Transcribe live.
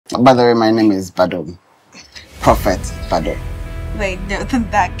By the way, my name is Baddo. Prophet Baddo. Wait, no,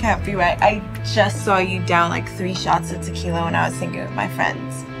 that can't be right. I just saw you down like 3 shots of tequila when I was thinking with my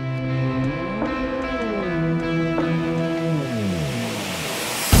friends.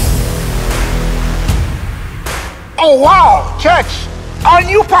 Oh wow, church! Our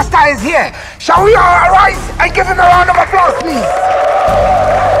new pastor is here. Shall we all arise and give him a round of applause, please?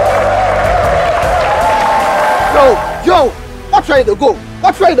 Yo, what way to go?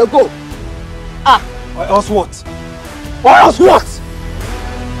 What way to go? Why else what? Why else what?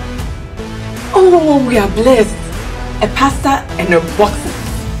 Oh, we are blessed. A pastor and a boxer.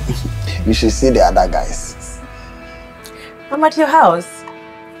 You should see the other guys. I'm at your house.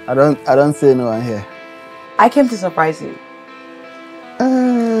 I don't see anyone here. I came to surprise you.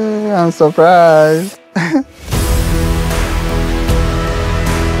 I'm surprised.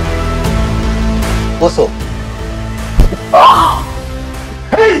 What's up?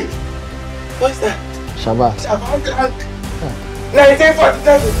 Hey! What's that? Shabbat.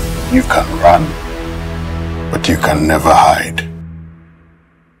 1947. You can run, but you can never hide.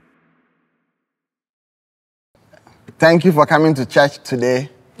 Thank you for coming to church today.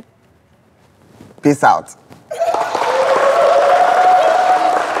 Peace out.